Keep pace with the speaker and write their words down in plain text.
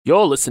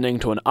You're listening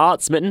to an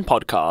Art Smitten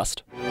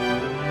podcast.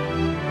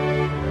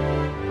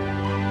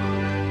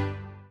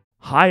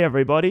 Hi,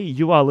 everybody.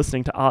 You are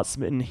listening to Art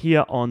Smitten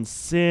here on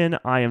Sin.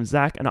 I am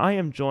Zach, and I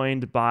am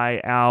joined by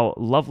our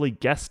lovely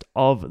guest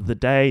of the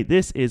day.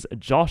 This is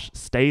Josh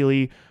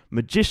Staley,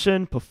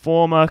 magician,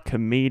 performer,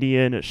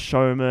 comedian,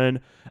 showman,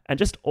 and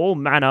just all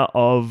manner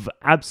of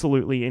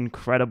absolutely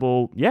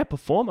incredible,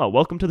 performer.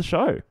 Welcome to the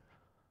show.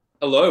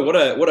 Hello, what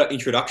a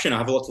introduction. I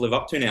have a lot to live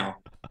up to now.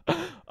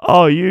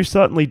 Oh, you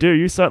certainly do.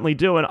 You certainly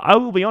do. And I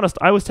will be honest,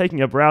 I was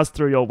taking a browse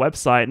through your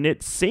website, and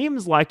it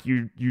seems like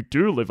you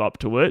do live up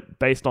to it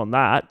based on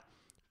that.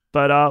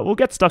 But we'll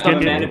get stuck I'm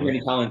into a man it. of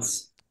many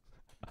talents.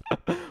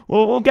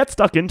 We'll get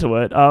stuck into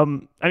it. I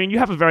mean, you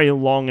have a very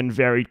long and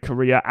varied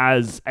career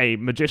as a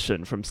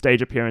magician, from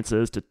stage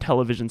appearances to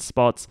television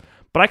spots.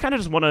 But I kind of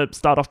just want to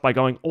start off by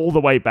going all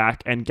the way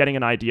back and getting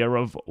an idea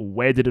of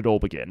where did it all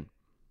begin.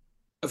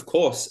 Of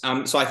course.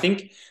 So I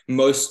think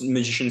most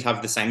magicians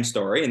have the same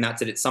story, and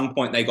that's that at some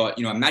point they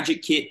got, a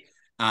magic kit,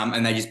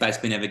 and they just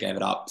basically never gave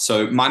it up.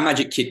 So my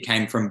magic kit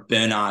came from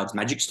Bernard's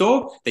Magic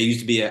Store. There used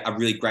to be a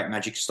really great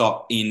magic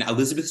shop in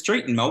Elizabeth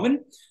Street in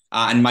Melbourne,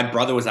 and my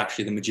brother was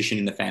actually the magician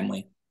in the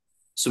family.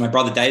 So my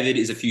brother David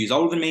is a few years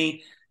older than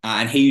me,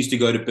 and he used to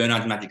go to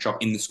Bernard's Magic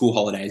Shop in the school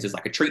holidays as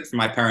like a treat for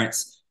my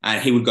parents. And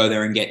he would go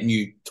there and get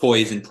new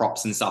toys and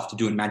props and stuff to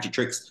do in magic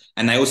tricks.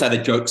 And they also had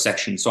a joke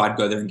section, so I'd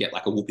go there and get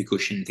like a whoopee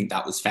cushion and think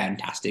that was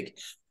fantastic.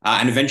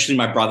 And eventually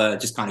my brother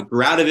just kind of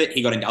grew out of it.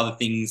 He got into other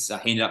things.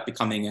 He ended up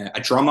becoming a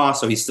drummer,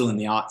 so he's still in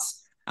the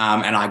arts.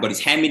 And I got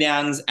his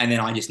hand-me-downs, and then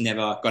I just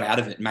never got out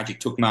of it. Magic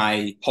took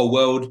my whole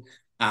world,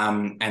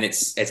 and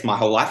it's my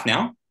whole life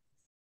now.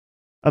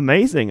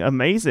 Amazing,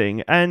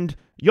 amazing. And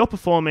you're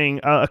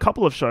performing a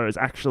couple of shows,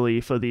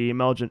 actually, for the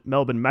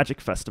Melbourne Magic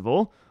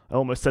Festival. I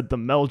almost said the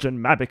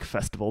Melbourne Magic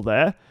Festival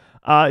there.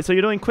 So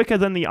you're doing Quicker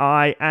Than the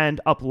Eye and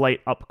Up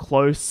Late, Up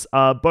Close,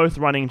 both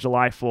running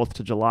July 4th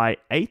to July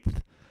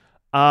 8th.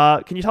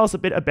 Can you tell us a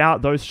bit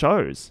about those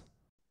shows?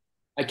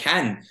 I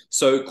can.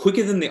 So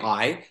Quicker Than the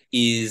Eye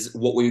is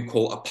what we would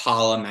call a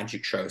parlor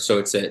magic show. So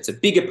it's a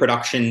bigger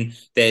production.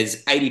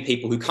 There's 80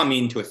 people who come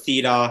into a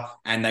theater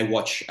and they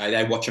watch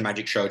a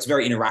magic show. It's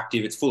very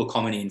interactive. It's full of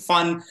comedy and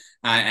fun.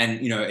 And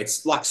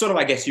it's like sort of,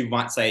 I guess you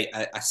might say,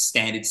 a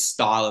standard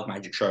style of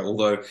magic show,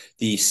 although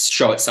the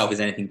show itself is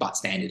anything but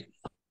standard.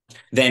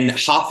 Then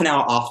half an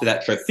hour after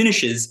that show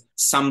finishes,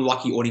 some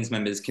lucky audience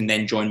members can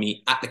then join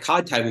me at the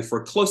card table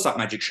for a close-up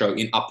magic show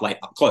in Up Late,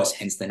 Up Close,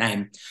 hence the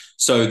name.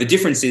 So the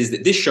difference is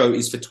that this show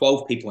is for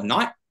 12 people a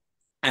night,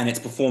 and it's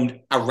performed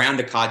around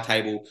a card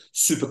table,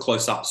 super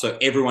close up, so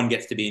everyone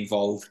gets to be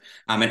involved,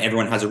 and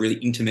everyone has a really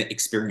intimate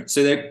experience.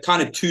 So they're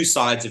kind of two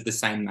sides of the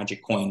same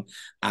magic coin,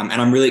 and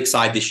I'm really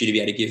excited this year to be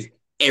able to give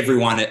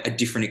everyone a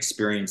different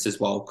experience as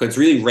well, because it's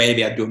really rare to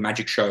be able to do a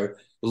magic show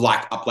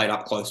like Up Late,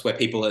 Up Close, where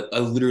people are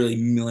literally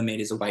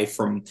millimeters away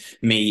from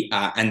me,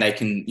 and they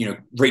can,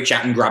 reach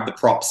out and grab the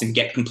props and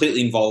get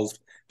completely involved,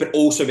 but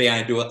also be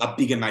able to do a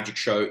bigger magic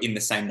show in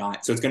the same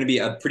night. So it's going to be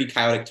a pretty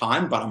chaotic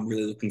time, but I'm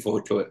really looking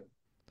forward to it.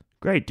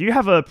 Great. Do you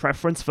have a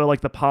preference for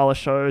like the parlor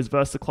shows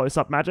versus the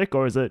close-up magic,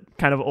 or is it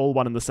kind of all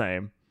one and the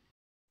same?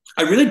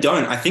 I really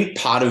don't. I think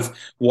part of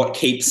what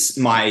keeps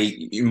my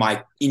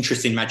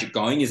interest in magic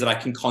going is that I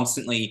can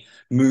constantly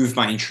move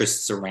my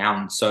interests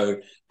around. So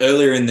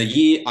earlier in the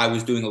year, I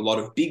was doing a lot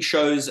of big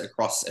shows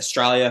across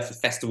Australia for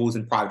festivals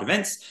and private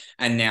events.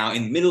 And now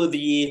in the middle of the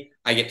year,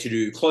 I get to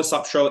do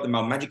close-up show at the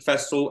Melbourne Magic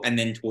Festival. And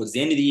then towards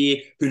the end of the year,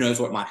 who knows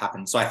what might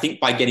happen. So I think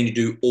by getting to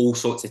do all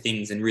sorts of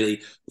things and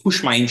really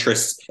push my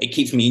interests, it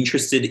keeps me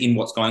interested in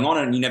what's going on.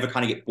 And you never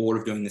kind of get bored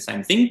of doing the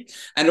same thing.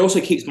 And it also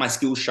keeps my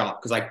skills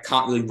sharp, because I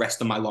can't really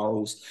rest on my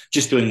laurels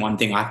just doing one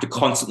thing. I have to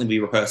constantly be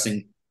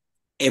rehearsing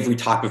every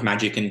type of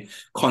magic and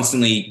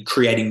constantly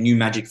creating new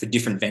magic for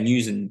different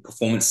venues and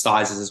performance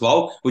styles as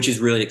well, which is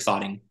really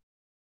exciting.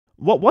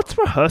 What's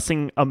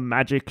rehearsing a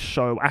magic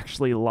show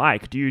actually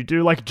like? Do you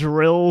do like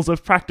drills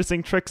of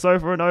practicing tricks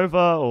over and over,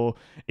 or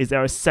is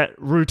there a set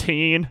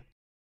routine?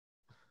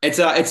 It's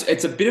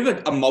a bit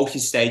of a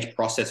multi-stage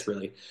process,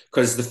 really,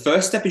 because the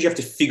first step is you have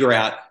to figure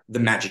out the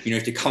magic. You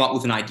have to come up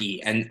with an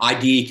idea. An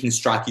idea can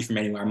strike you from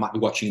anywhere. I might be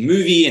watching a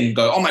movie and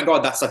go, "Oh my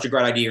God, that's such a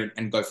great idea,"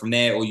 and go from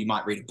there. Or you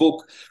might read a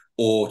book,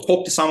 or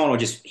talk to someone, or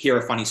just hear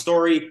a funny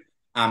story.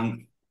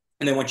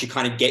 And then once you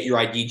kind of get your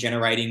idea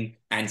generating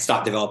and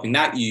start developing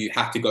that, you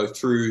have to go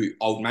through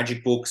old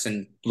magic books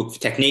and look for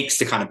techniques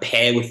to kind of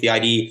pair with the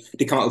idea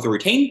to come up with a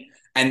routine.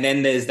 And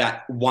then there's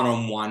that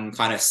one-on-one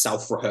kind of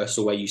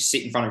self-rehearsal where you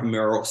sit in front of a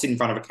mirror or sit in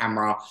front of a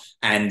camera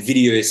and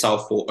video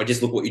yourself, or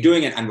just look what you're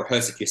doing and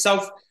rehearse it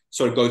yourself,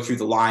 sort of go through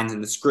the lines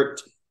and the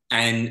script.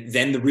 And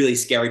then the really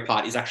scary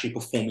part is actually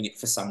performing it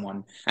for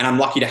someone. And I'm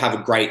lucky to have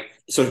a great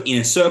sort of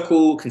inner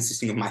circle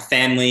consisting of my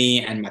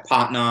family and my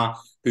partner,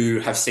 who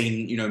have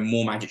seen,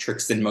 more magic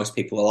tricks than most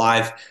people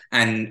alive.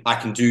 And I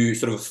can do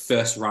sort of a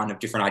first run of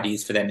different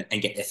ideas for them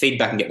and get their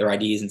feedback and get their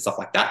ideas and stuff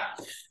like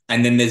that.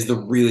 And then there's the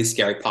really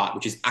scary part,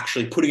 which is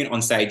actually putting it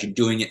on stage and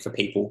doing it for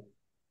people.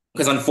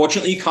 because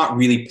unfortunately you can't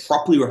really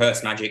properly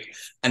rehearse magic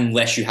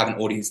unless you have an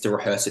audience to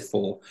rehearse it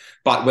for.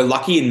 But we're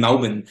lucky in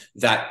Melbourne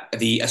that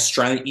the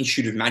Australian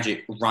Institute of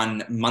Magic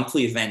run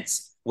monthly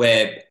events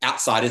where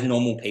outsiders,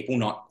 normal people,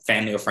 not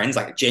family or friends,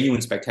 like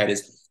genuine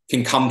spectators,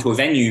 can come to a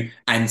venue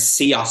and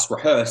see us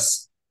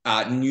rehearse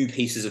new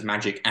pieces of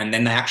magic, and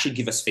then they actually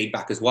give us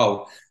feedback as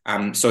well.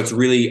 So it's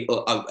really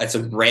it's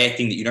a rare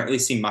thing that you don't really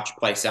see much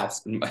place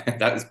else.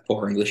 That is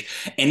poor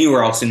English.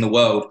 Anywhere else in the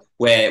world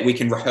where we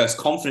can rehearse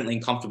confidently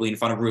and comfortably in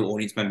front of real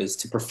audience members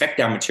to perfect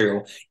our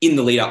material in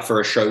the lead up for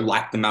a show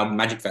like the Melbourne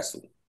Magic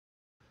Festival.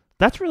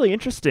 That's really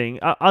interesting.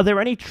 Are there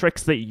any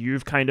tricks that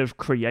you've kind of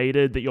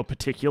created that you're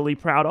particularly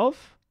proud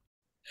of?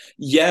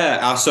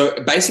 Yeah,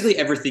 so basically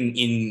everything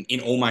in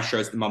all my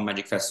shows at the Melbourne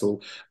Magic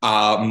Festival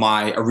are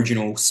my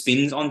original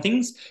spins on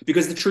things.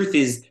 Because the truth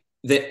is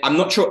that I'm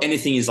not sure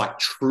anything is like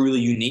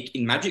truly unique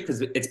in magic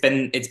because it's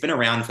been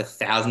around for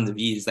thousands of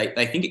years.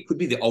 They think it could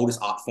be the oldest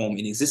art form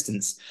in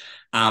existence.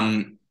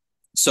 Um,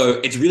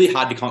 so it's really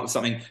hard to come up with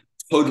something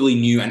totally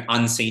new and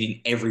unseen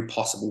in every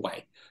possible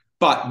way.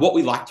 But what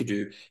we like to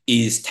do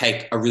is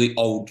take a really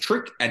old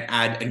trick and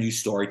add a new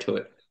story to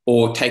it,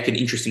 or take an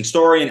interesting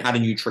story and add a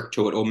new trick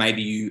to it, or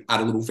maybe you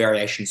add a little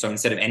variation. So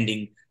instead of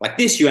ending like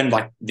this, you end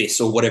like this,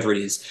 or whatever it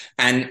is.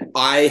 And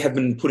I have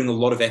been putting a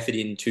lot of effort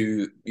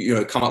into,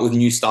 come up with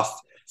new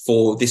stuff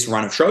for this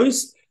run of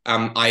shows.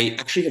 I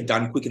actually have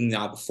done Quicker Than the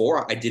Eye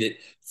before. I did it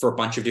for a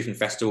bunch of different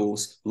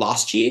festivals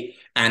last year,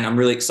 and I'm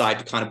really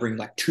excited to kind of bring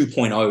like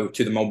 2.0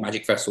 to the Melbourne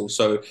Magic Festival.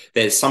 So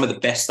there's some of the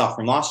best stuff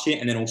from last year,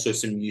 and then also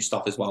some new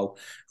stuff as well.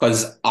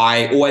 Because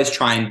I always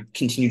try and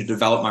continue to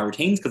develop my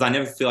routines because I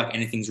never feel like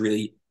anything's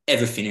really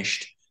ever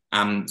finished.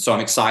 So I'm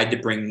excited to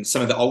bring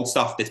some of the old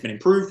stuff that's been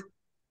improved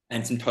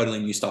and some totally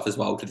new stuff as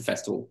well to the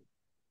festival.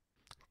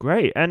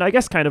 Great. And I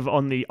guess kind of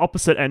on the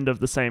opposite end of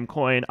the same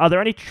coin, are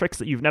there any tricks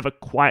that you've never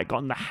quite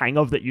gotten the hang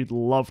of that you'd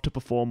love to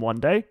perform one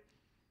day?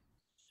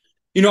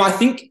 I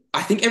think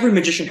every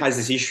magician has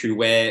this issue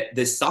where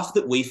there's stuff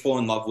that we fall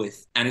in love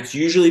with, and it's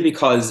usually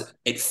because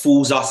it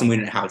fools us and we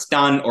don't know how it's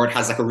done, or it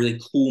has like a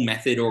really cool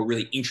method or a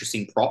really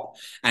interesting prop,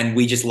 and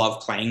we just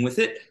love playing with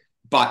it.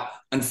 But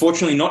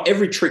unfortunately, not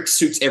every trick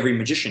suits every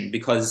magician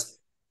because,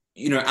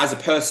 as a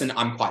person,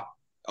 I'm quite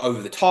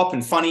over the top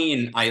and funny,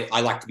 and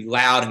I like to be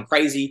loud and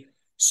crazy.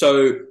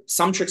 So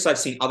some tricks I've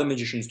seen other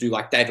magicians do,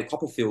 like David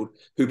Copperfield,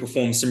 who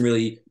performs some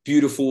really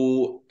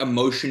beautiful,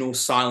 emotional,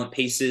 silent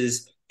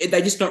pieces,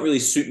 they just don't really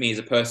suit me as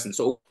a person.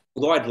 So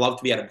although I'd love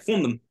to be able to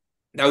perform them,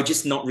 they would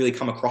just not really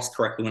come across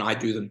correctly when I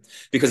do them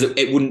because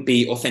it wouldn't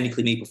be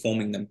authentically me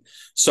performing them.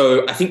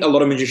 So I think a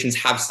lot of magicians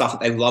have stuff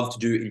that they love to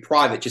do in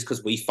private just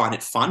because we find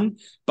it fun,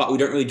 but we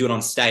don't really do it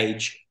on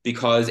stage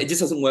because it just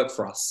doesn't work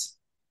for us.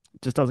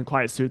 It just doesn't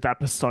quite suit that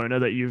persona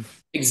that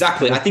you've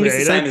Exactly. kind I of think it's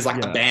the created. same as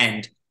like a Yeah.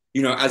 band.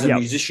 As a Yep.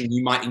 musician,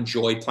 you might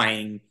enjoy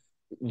playing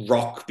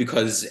rock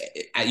because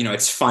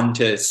it's fun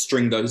to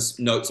string those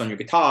notes on your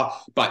guitar,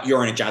 but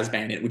you're in a jazz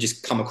band and it would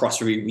just come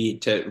across really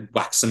weird to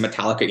whack some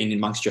Metallica in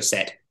amongst your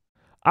set.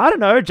 I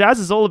don't know. Jazz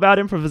is all about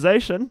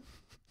improvisation.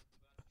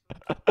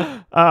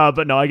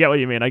 But no, I get what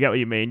you mean. I get what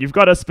you mean. You've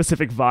got a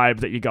specific vibe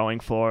that you're going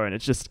for, and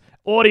it's just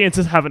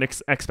audiences have an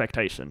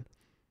expectation.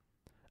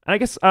 And I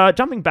guess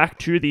jumping back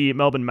to the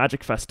Melbourne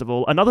Magic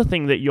Festival, another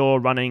thing that you're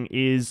running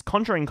is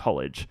Conjuring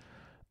College,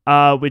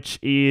 which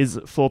is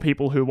for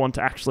people who want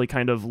to actually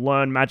kind of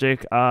learn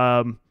magic,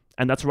 and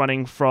that's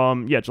running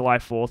from July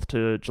 4th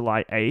to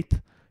July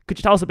 8th. Could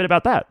you tell us a bit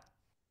about that?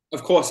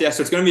 Of course, yeah.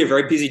 So it's going to be a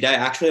very busy day. I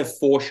actually have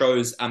 4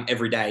 shows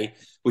every day,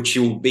 which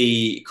will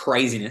be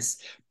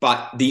craziness.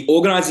 But the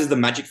organizers of the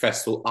Magic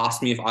Festival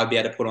asked me if I'd be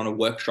able to put on a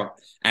workshop.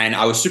 And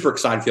I was super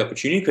excited for the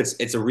opportunity because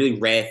it's a really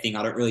rare thing.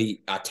 I don't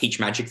really teach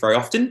magic very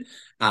often.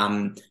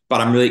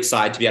 But I'm really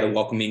excited to be able to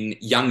welcome in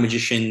young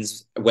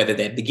magicians, whether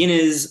they're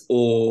beginners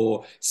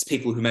or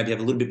people who maybe have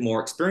a little bit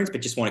more experience,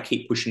 but just want to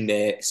keep pushing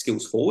their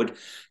skills forward.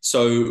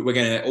 So we're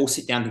going to all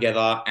sit down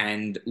together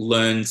and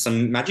learn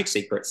some magic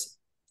secrets.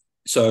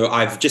 So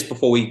I've just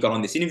before we got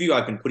on this interview,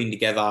 I've been putting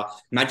together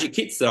magic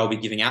kits that I'll be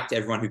giving out to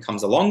everyone who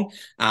comes along.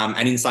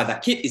 And inside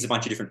that kit is a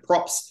bunch of different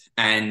props,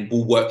 and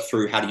we'll work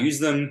through how to use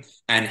them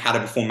and how to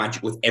perform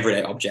magic with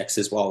everyday objects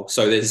as well.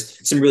 So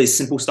there's some really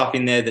simple stuff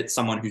in there that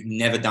someone who's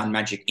never done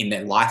magic in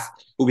their life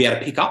will be able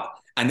to pick up.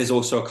 And there's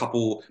also a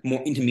couple more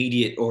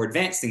intermediate or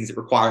advanced things that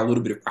require a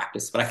little bit of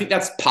practice. But I think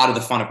that's part of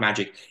the fun of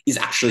magic is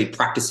actually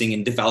practicing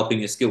and developing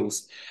your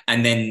skills.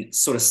 And then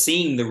sort of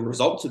seeing the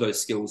results of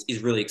those skills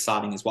is really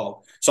exciting as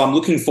well. So I'm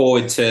looking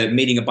forward to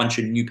meeting a bunch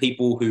of new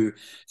people who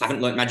haven't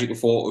learned magic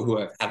before or who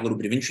have a little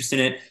bit of interest in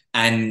it,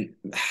 and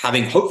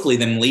having hopefully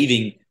them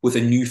leaving with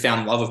a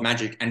newfound love of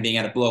magic and being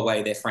able to blow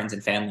away their friends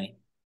and family.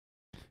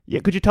 Yeah,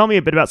 could you tell me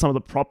a bit about some of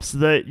the props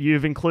that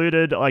you've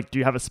included? Like, do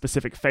you have a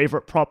specific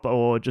favorite prop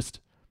or just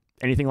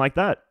anything like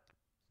that?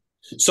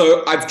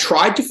 So I've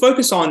tried to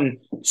focus on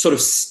sort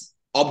of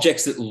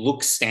objects that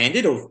look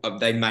standard, or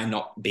they may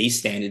not be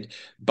standard,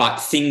 but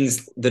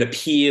things that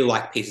appear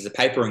like pieces of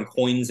paper and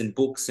coins and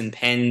books and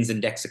pens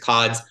and decks of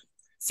cards,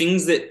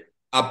 things that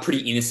are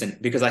pretty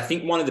innocent, because I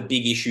think one of the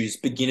big issues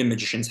beginner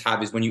magicians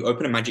have is when you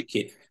open a magic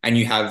kit and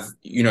you have,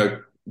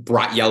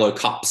 bright yellow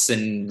cups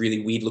and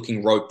really weird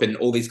looking rope and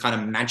all these kind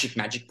of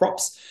magic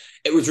props.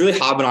 It was really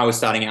hard when I was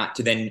starting out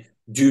to then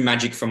do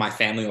magic for my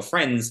family or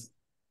friends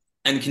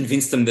and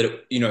convince them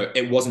that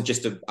it wasn't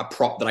just a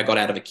prop that I got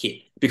out of a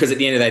kit, because at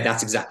the end of the day,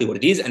 that's exactly what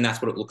it is and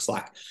that's what it looks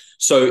like.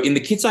 So in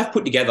the kits I've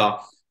put together,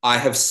 I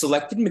have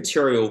selected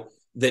material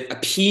that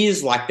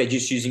appears like they're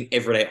just using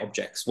everyday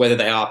objects, whether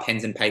they are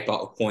pens and paper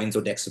or coins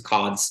or decks of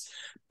cards.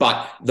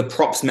 But the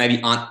props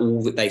maybe aren't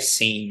all that they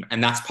seem.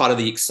 And that's part of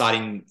the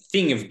exciting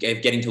thing of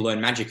getting to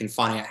learn magic and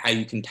finding out how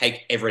you can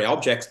take everyday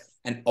objects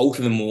and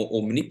alter them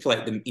or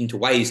manipulate them into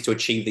ways to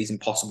achieve these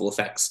impossible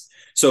effects.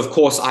 So, of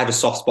course, I have a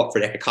soft spot for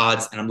a deck of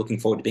cards, and I'm looking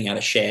forward to being able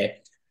to share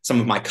some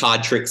of my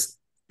card tricks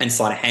and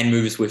sleight of hand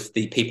moves with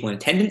the people in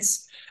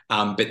attendance.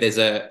 But there's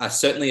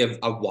certainly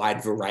a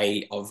wide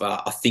array of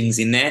things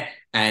in there,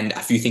 and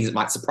a few things that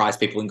might surprise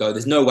people and go,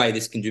 there's no way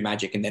this can do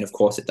magic. And then, of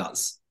course, it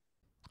does.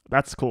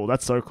 That's cool.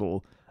 That's so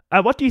cool.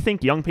 What do you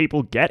think young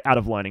people get out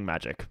of learning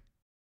magic?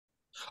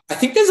 I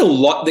think there's a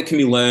lot that can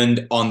be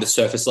learned on the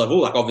surface level,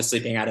 like obviously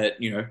being able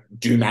to,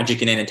 do magic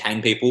and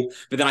entertain people.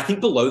 But then I think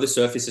below the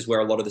surface is where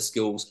a lot of the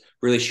skills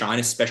really shine,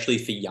 especially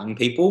for young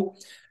people.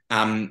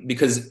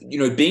 Because,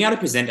 being able to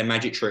present a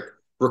magic trick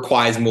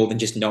requires more than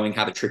just knowing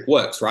how the trick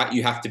works, right?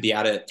 You have to be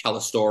able to tell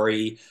a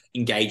story,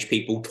 engage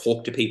people,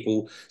 talk to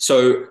people.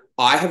 So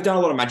I have done a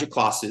lot of magic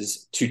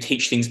classes to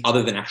teach things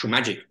other than actual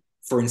magic.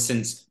 For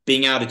instance,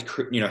 being able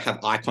to,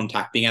 have eye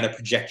contact, being able to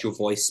project your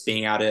voice,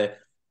 being able to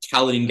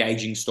tell an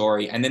engaging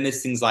story. And then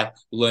there's things like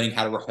learning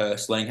how to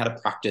rehearse, learning how to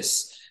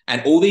practice.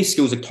 And all these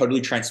skills are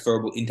totally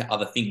transferable into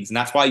other things. And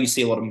that's why you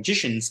see a lot of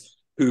magicians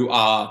who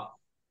are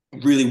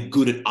really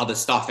good at other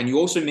stuff. And you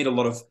also meet a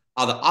lot of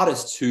other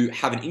artists who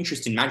have an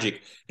interest in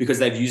magic because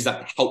they've used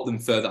that to help them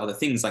further other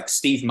things. Like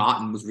Steve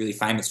Martin was really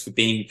famous for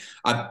being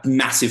a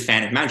massive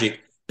fan of magic,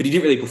 but he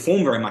didn't really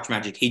perform very much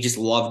magic. He just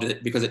loved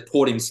it because it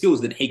taught him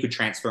skills that he could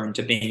transfer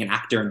into being an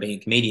actor and being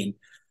a comedian.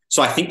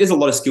 So I think there's a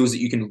lot of skills that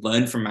you can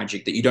learn from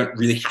magic that you don't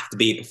really have to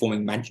be a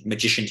performing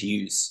magician to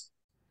use.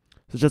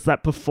 So just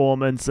that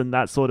performance and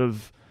that sort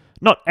of,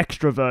 not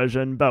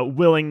extroversion, but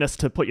willingness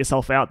to put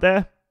yourself out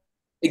there.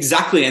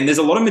 Exactly. And there's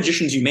a lot of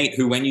magicians you meet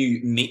who, when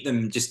you meet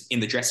them just in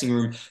the dressing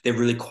room, they're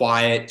really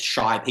quiet,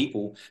 shy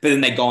people. But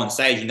then they go on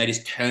stage and they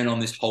just turn on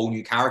this whole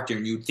new character.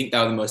 And you would think they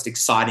were the most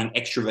exciting,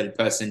 extroverted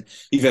person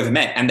you've ever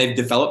met. And they've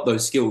developed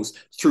those skills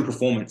through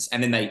performance.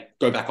 And then they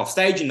go back off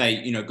stage and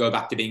they, go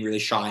back to being really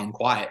shy and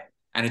quiet.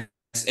 And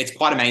it's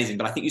quite amazing.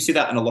 But I think you see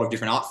that in a lot of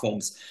different art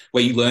forms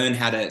where you learn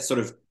how to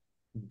sort of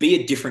be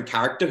a different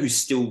character who's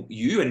still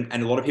you. And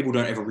a lot of people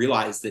don't ever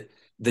realize that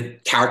the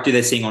character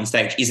they're seeing on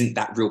stage isn't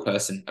that real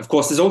person. Of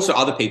course, there's also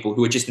other people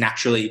who are just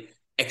naturally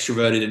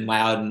extroverted and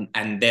loud,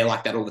 and they're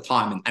like that all the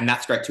time. And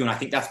that's great too. And I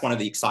think that's one of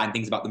the exciting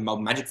things about the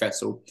Melbourne Magic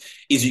Festival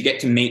is you get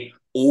to meet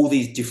all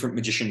these different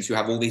magicians who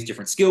have all these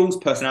different skills,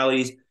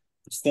 personalities,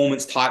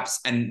 performance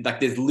types, and like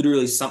there's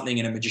literally something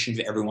in a magician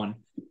for everyone.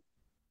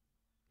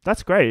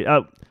 That's great.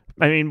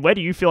 Where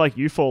do you feel like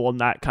you fall on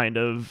that kind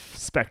of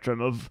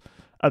spectrum of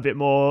a bit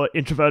more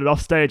introverted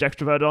off stage,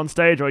 extroverted on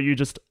stage, or are you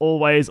just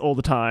always all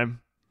the time?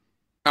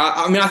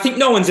 I think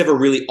no one's ever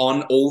really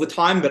on all the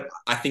time, but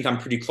I think I'm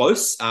pretty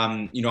close.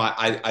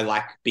 I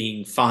like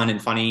being fun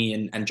and funny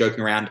and joking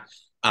around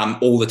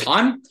all the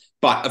time.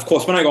 But of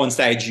course, when I go on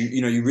stage,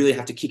 you really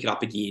have to kick it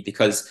up a gear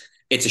because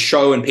it's a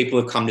show and people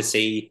have come to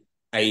see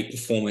a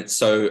performance.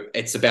 So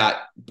it's about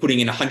putting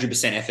in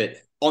 100% effort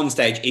on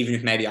stage, even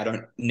if maybe I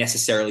don't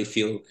necessarily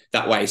feel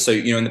that way. So,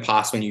 in the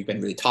past when you've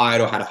been really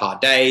tired or had a hard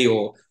day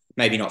or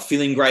maybe not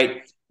feeling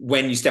great,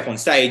 when you step on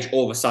stage,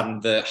 all of a sudden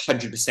the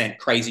 100%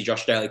 crazy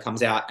Josh Staley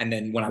comes out. And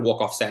then when I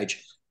walk off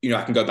stage,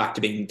 I can go back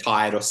to being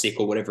tired or sick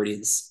or whatever it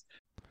is.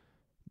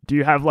 Do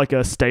you have like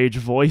a stage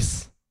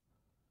voice?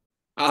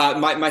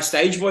 My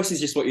stage voice is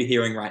just what you're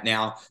hearing right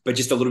now, but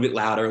just a little bit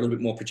louder, a little bit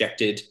more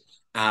projected.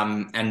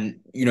 And,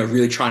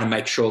 really trying to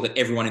make sure that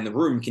everyone in the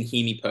room can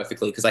hear me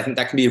perfectly. Because I think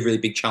that can be a really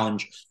big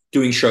challenge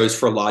doing shows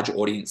for a large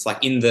audience.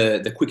 Like in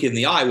the Quicker Than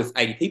the Eye with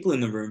 80 people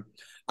in the room,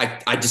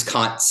 I just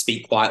can't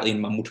speak quietly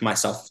and mumble to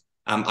myself.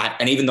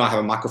 And even though I have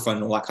a microphone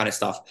and all that kind of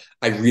stuff,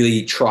 I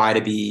really try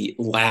to be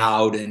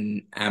loud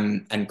and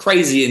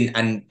crazy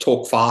and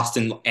talk fast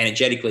and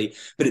energetically,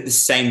 but at the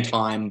same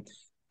time,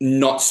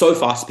 not so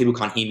fast that people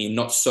can't hear me and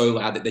not so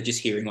loud that they're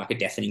just hearing like a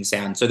deafening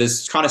sound. So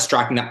there's kind of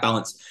striking that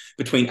balance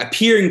between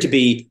appearing to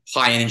be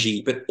high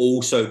energy, but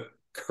also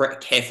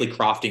carefully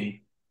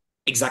crafting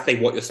exactly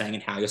what you're saying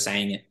and how you're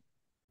saying it.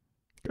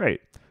 Great.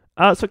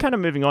 So kind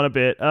of moving on a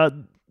bit,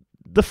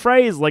 the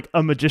phrase, like,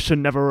 a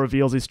magician never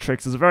reveals his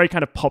tricks is a very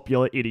kind of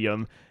popular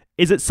idiom.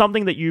 Is it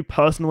something that you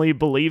personally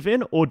believe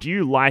in, or do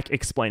you like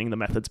explaining the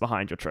methods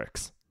behind your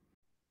tricks?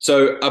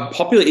 So a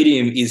popular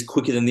idiom is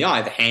quicker than the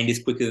eye. The hand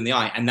is quicker than the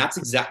eye. And that's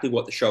exactly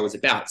what the show is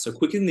about. So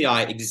Quicker Than the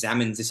Eye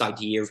examines this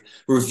idea of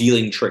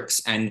revealing tricks.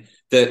 And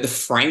the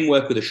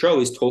framework of the show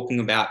is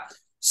talking about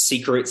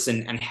secrets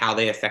and how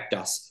they affect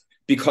us.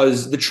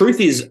 Because the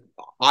truth is,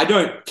 I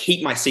don't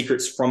keep my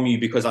secrets from you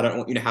because I don't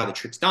want you to know how the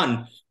trick's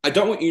done. I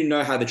don't want you to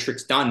know how the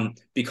trick's done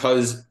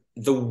because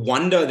the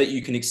wonder that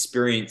you can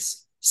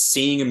experience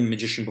seeing a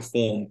magician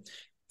perform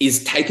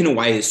is taken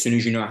away as soon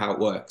as you know how it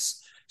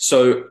works.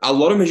 So a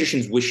lot of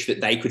magicians wish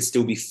that they could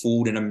still be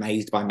fooled and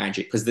amazed by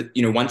magic because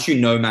once you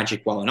know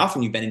magic well enough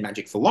and you've been in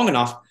magic for long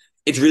enough,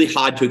 it's really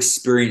hard to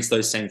experience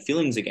those same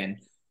feelings again.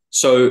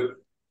 So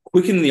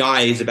Quicken in the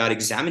Eye is about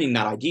examining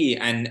that idea.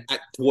 And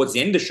towards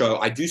the end of the show,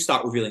 I do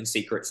start revealing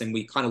secrets and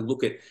we kind of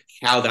look at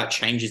how that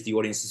changes the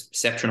audience's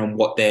perception on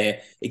what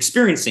they're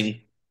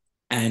experiencing.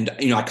 And,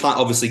 I can't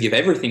obviously give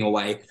everything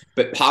away,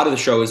 but part of the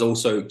show is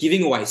also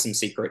giving away some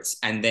secrets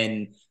and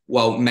then,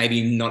 well,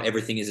 maybe not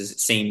everything is as it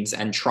seems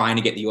and trying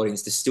to get the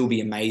audience to still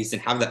be amazed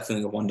and have that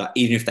feeling of wonder,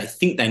 even if they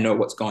think they know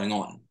what's going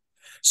on.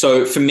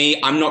 So for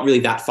me, I'm not really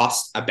that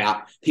fussed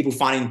about people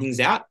finding things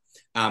out.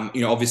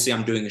 Obviously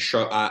I'm doing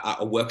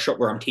a workshop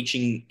where I'm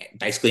teaching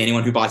basically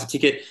anyone who buys a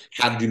ticket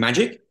how to do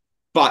magic.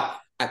 But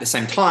at the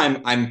same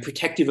time, I'm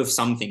protective of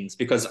some things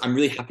because I'm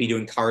really happy to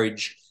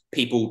encourage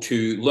people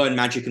to learn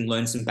magic and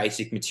learn some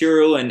basic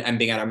material and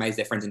being able to amaze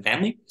their friends and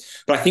family.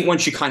 But I think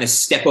once you kind of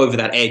step over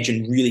that edge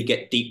and really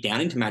get deep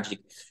down into magic,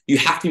 you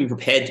have to be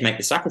prepared to make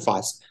the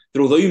sacrifice that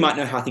although you might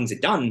know how things are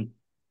done,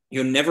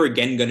 you're never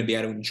again going to be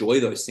able to enjoy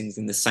those things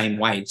in the same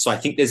way. So I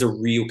think there's a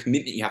real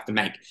commitment you have to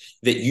make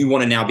that you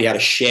want to now be able to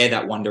share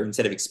that wonder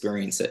instead of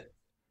experience it.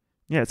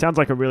 Yeah, it sounds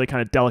like a really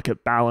kind of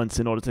delicate balance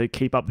in order to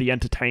keep up the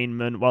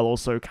entertainment while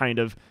also kind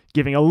of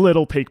giving a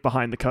little peek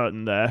behind the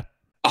curtain there.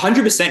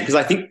 100%, because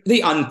I think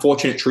the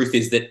unfortunate truth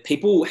is that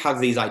people have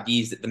these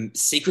ideas that the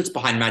secrets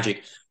behind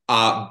magic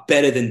are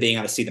better than being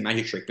able to see the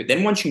magic trick. But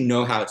then once you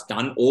know how it's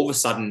done, all of a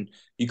sudden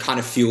you kind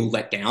of feel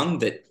let down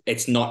that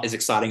it's not as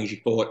exciting as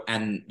you thought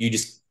and you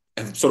just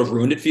have sort of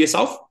ruined it for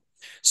yourself.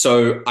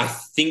 So I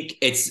think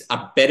it's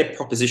a better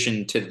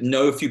proposition to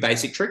know a few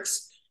basic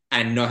tricks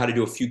and know how to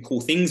do a few cool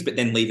things, but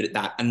then leave it at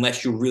that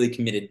unless you're really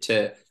committed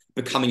to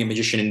becoming a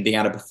magician and being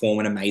able to perform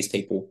and amaze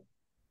people.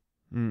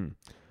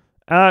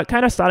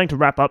 Kind of starting to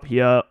wrap up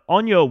here.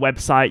 On your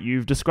website,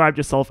 you've described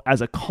yourself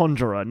as a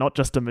conjurer, not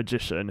just a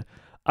magician.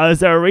 Is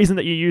there a reason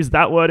that you use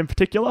that word in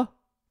particular?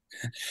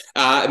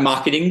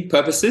 Marketing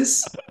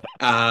purposes.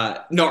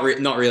 Not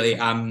really.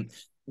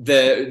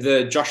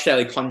 The Josh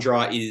Staley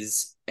conjurer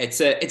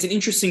it's an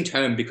interesting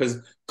term because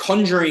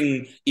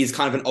conjuring is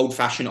kind of an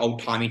old-fashioned,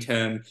 old-timey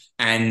term,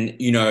 and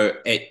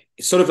it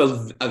sort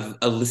of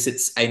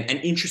elicits an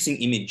interesting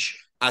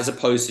image as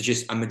opposed to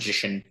just a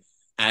magician.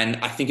 And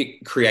I think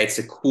it creates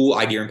a cool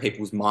idea in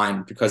people's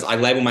mind because I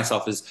label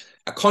myself as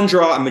a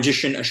conjurer, a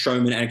magician, a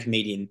showman, and a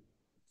comedian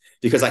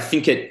because I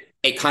think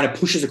it kind of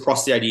pushes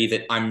across the idea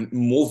that I'm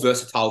more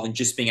versatile than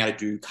just being able to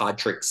do card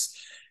tricks.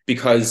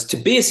 Because to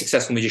be a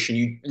successful magician,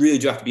 you really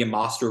do have to be a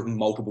master of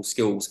multiple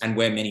skills and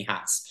wear many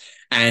hats.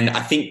 And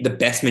I think the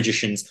best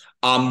magicians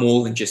are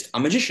more than just a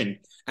magician.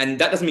 And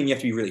that doesn't mean you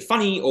have to be really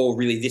funny or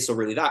really this or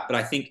really that. But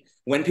I think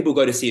when people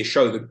go to see a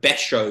show, the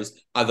best shows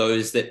are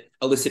those that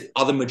elicit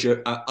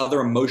other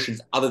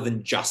emotions other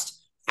than just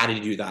how do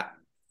you do that.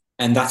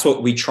 And that's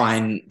what we try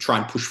and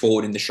push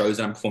forward in the shows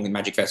that I'm performing at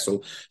Magic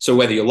Festival. So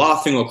whether you're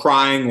laughing or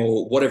crying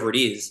or whatever it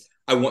is,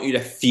 I want you to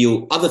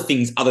feel other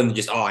things other than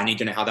just, I need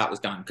to know how that was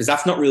done, because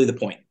that's not really the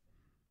point.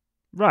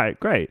 Right,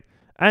 great.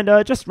 And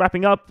just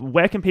wrapping up,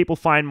 where can people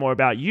find more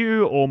about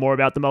you or more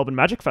about the Melbourne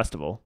Magic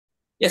Festival?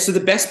 Yeah, so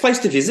the best place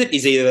to visit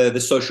is either the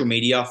social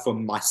media for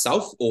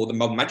myself or the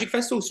Melbourne Magic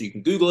Festival. So you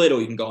can Google it or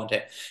you can go onto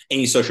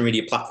any social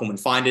media platform and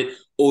find it,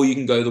 or you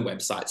can go to the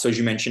website. So as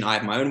you mentioned, I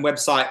have my own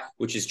website,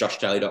 which is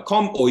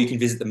joshdaly.com, or you can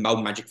visit the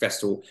Melbourne Magic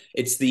Festival.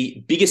 It's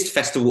the biggest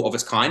festival of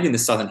its kind in the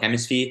Southern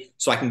Hemisphere,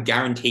 so I can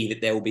guarantee that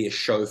there will be a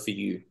show for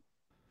you.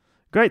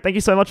 Great. Thank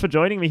you so much for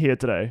joining me here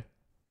today.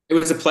 It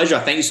was a pleasure.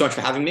 Thank you so much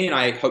for having me, and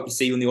I hope to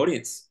see you in the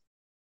audience.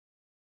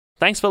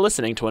 Thanks for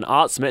listening to an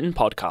Art Smitten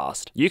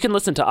podcast. You can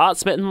listen to Art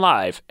Smitten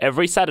live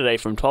every Saturday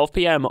from 12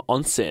 p.m.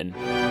 on SYN.